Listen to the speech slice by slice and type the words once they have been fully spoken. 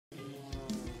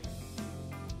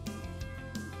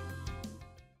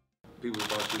people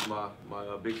thought she was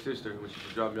my big sister. When she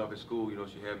dropped me off at school, you know,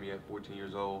 she had me at 14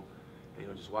 years old. And, you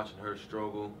know, just watching her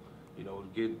struggle, you know,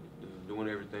 doing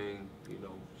everything, you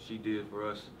know, she did for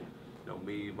us. You know,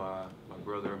 me, my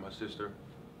brother, and my sister.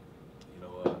 You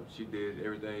know, she did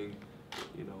everything,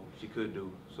 you know, she could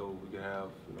do, so we could have,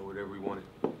 you know, whatever we wanted.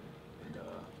 And,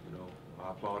 you know,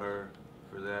 I applaud her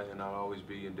for that, and I'll always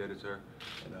be indebted to her.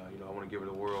 And, you know, I want to give her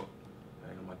the world.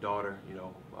 And my daughter, you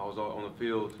know, I was on the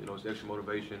field, you know, it's extra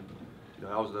motivation. You know,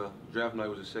 that was the draft night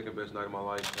was the second best night of my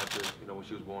life after, you know, when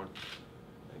she was born.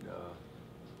 And,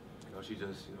 you know, she's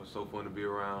just, you know, so fun to be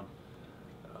around.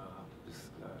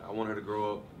 I want her to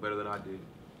grow up better than I did.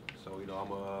 So, you know, I'm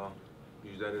going to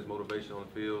use that as motivation on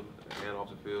the field and off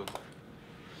the field.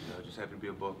 You know, just happy to be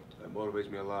a Buck. That motivates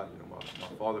me a lot. You know,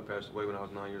 my father passed away when I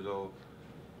was 9 years old.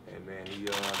 And, man, he,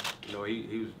 you know,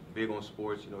 he was big on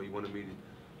sports. You know, he wanted me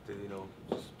to you know,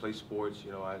 just play sports.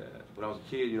 You know, when I was a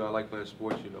kid, you know, I liked playing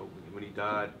sports. You know, when he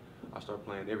died, I started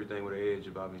playing everything with an edge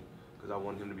about me because I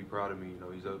wanted him to be proud of me. You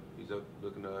know, he's up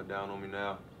looking down on me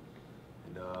now.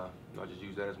 And you know, I just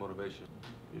use that as motivation.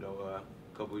 You know,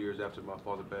 a couple of years after my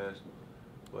father passed,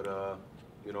 but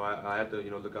you know, I had to,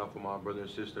 you know, look out for my brother and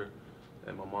sister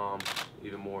and my mom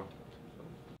even more.